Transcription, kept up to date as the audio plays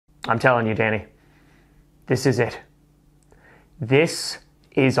I'm telling you, Danny, this is it. This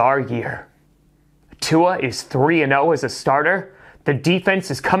is our year. Tua is 3-0 as a starter. The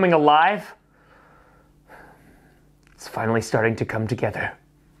defense is coming alive. It's finally starting to come together.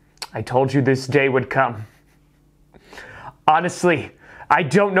 I told you this day would come. Honestly, I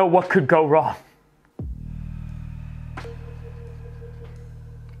don't know what could go wrong.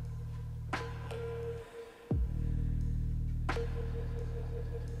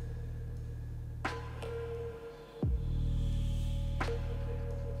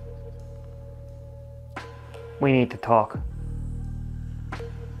 We need to talk.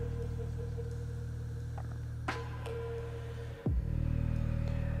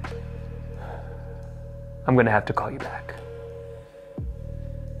 I'm gonna have to call you back.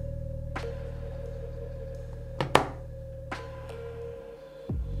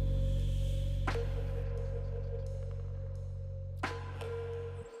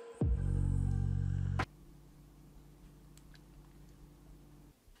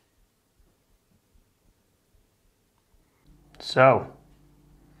 So,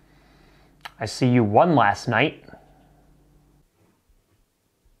 I see you won last night.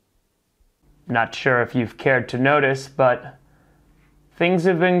 Not sure if you've cared to notice, but things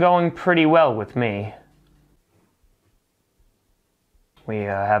have been going pretty well with me. We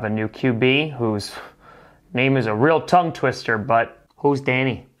have a new QB whose name is a real tongue twister, but who's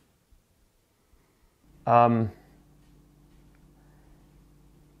Danny?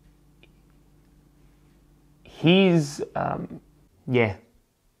 He's, yeah.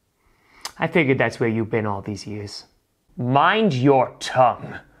 I figured that's where you've been all these years. Mind your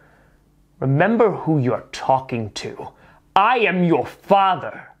tongue. Remember who you're talking to. I am your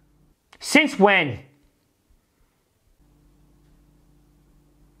father. Since when?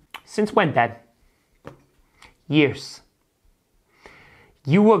 Since when, Dad? Years.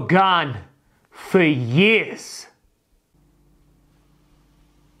 You were gone for years.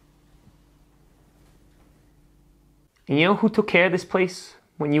 And you know who took care of this place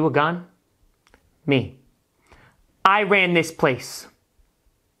when you were gone? Me. I ran this place.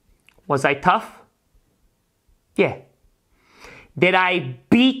 Was I tough? Yeah. Did I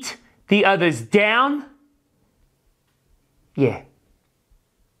beat the others down? Yeah.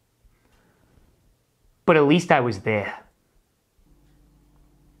 But at least I was there.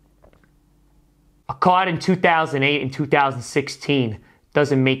 A card in 2008 and 2016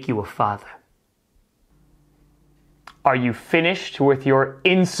 doesn't make you a father. Are you finished with your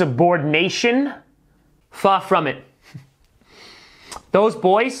insubordination? Far from it. Those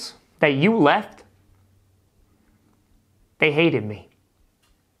boys that you left, they hated me.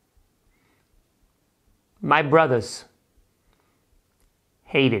 My brothers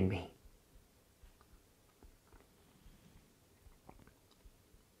hated me.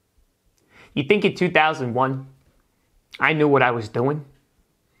 You think in 2001, I knew what I was doing?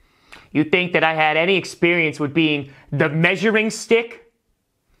 You think that I had any experience with being the measuring stick?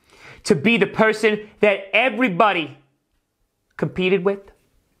 To be the person that everybody competed with,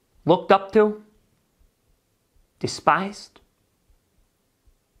 looked up to, despised?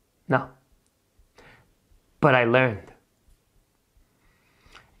 No. But I learned.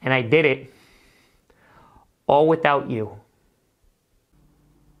 And I did it all without you.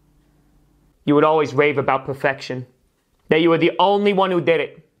 You would always rave about perfection, that you were the only one who did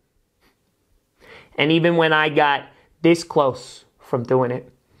it. And even when I got this close from doing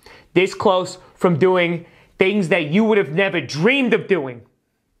it, this close from doing things that you would have never dreamed of doing,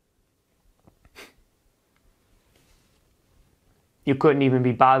 you couldn't even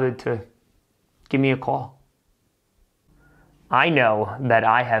be bothered to give me a call. I know that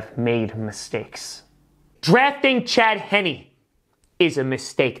I have made mistakes. Drafting Chad Henne is a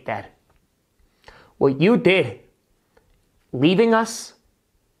mistake, Dad. What you did, leaving us,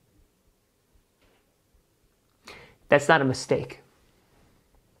 that's not a mistake.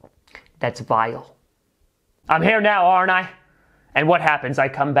 That's vile. I'm here now, aren't I? And what happens? I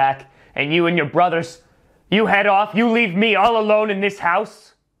come back, and you and your brothers, you head off, you leave me all alone in this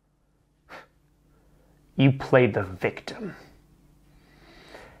house? You played the victim.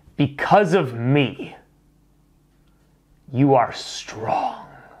 Because of me, you are strong.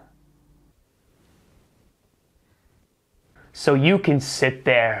 So you can sit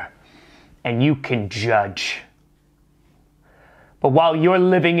there and you can judge. But while you're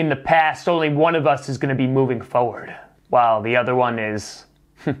living in the past, only one of us is going to be moving forward, while the other one is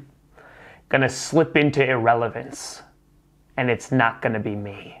going to slip into irrelevance. And it's not going to be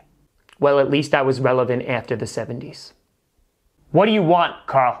me. Well, at least I was relevant after the 70s. What do you want,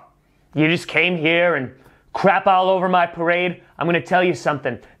 Carl? You just came here and crap all over my parade, I'm gonna tell you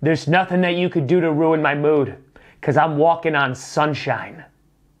something. There's nothing that you could do to ruin my mood, because I'm walking on sunshine.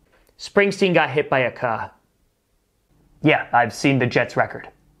 Springsteen got hit by a car. Yeah, I've seen the Jets record.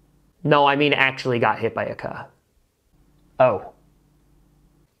 No, I mean actually got hit by a car. Oh.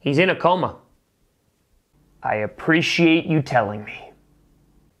 He's in a coma. I appreciate you telling me.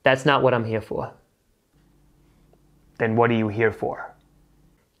 That's not what I'm here for. Then what are you here for?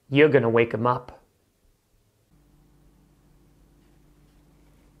 You're gonna wake him up.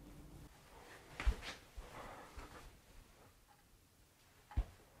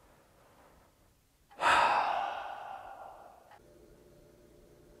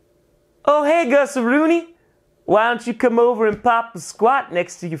 Oh, hey, Gus Rooney. Why don't you come over and pop a squat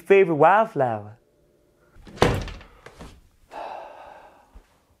next to your favorite wildflower?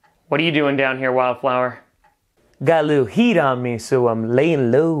 What are you doing down here, Wildflower? Got a little heat on me, so I'm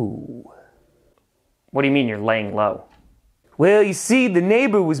laying low. What do you mean you're laying low? Well, you see, the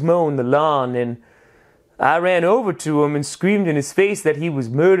neighbor was mowing the lawn, and I ran over to him and screamed in his face that he was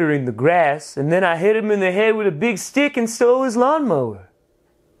murdering the grass, and then I hit him in the head with a big stick and stole his lawnmower.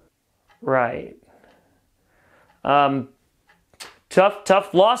 Right.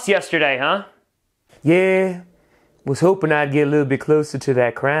 Tough loss yesterday, huh? Yeah. Was hoping I'd get a little bit closer to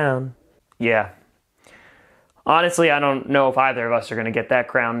that crown. Yeah. Honestly, I don't know if either of us are going to get that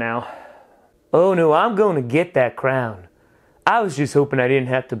crown now. Oh no, I'm going to get that crown. I was just hoping I didn't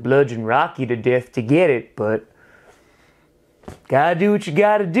have to bludgeon Rocky to death to get it, but gotta do what you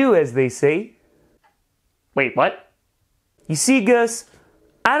gotta do, as they say. Wait, what? You see, Gus,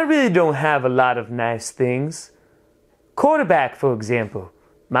 I really don't have a lot of nice things. Quarterback, for example.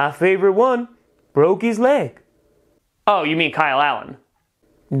 My favorite one broke his leg. Oh, you mean Kyle Allen?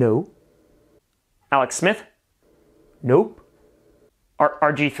 No. Alex Smith? Nope.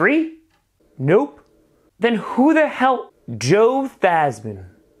 RG3? Nope. Then who the hell? Joe Theismann.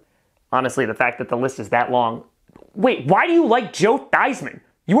 Honestly, the fact that the list is that long. Wait, why do you like Joe Theismann?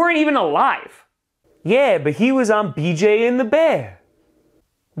 You weren't even alive. Yeah, but he was on BJ and the Bear.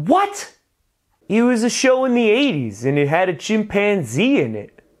 What? It was a show in the 80s, and it had a chimpanzee in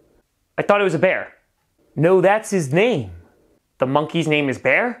it. I thought it was a bear. No, that's his name. The monkey's name is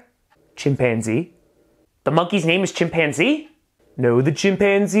Bear? Chimpanzee. The monkey's name is Chimpanzee? No, the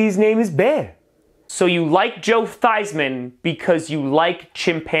chimpanzee's name is Bear. So you like Joe Theismann because you like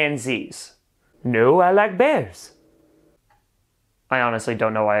chimpanzees? No, I like bears. I honestly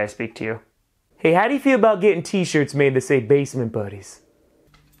don't know why I speak to you. Hey, how do you feel about getting t-shirts made that say Basement Buddies?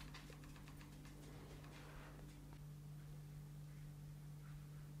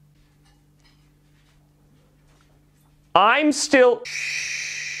 I'm still...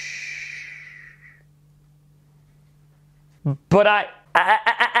 But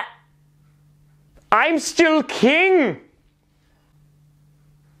I'm still king!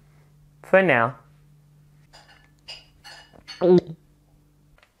 For now.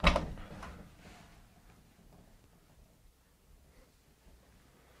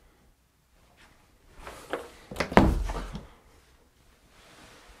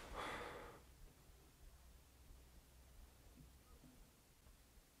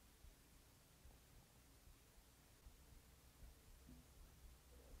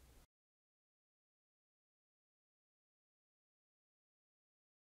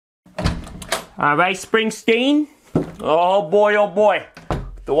 All right, Springsteen. Oh boy,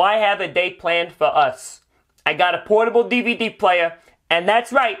 do I have a day planned for us. I got a portable DVD player, and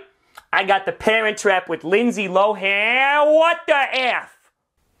that's right, I got the Parent Trap with Lindsay Lohan. What the F?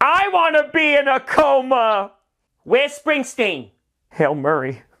 I want to be in a coma. Where's Springsteen? Hail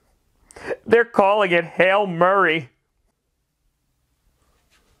Murray. They're calling it Hail Murray.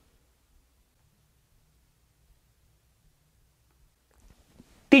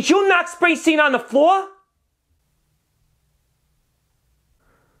 Did you knock Springsteen on the floor?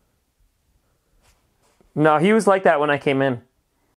 No, he was like that when I came in.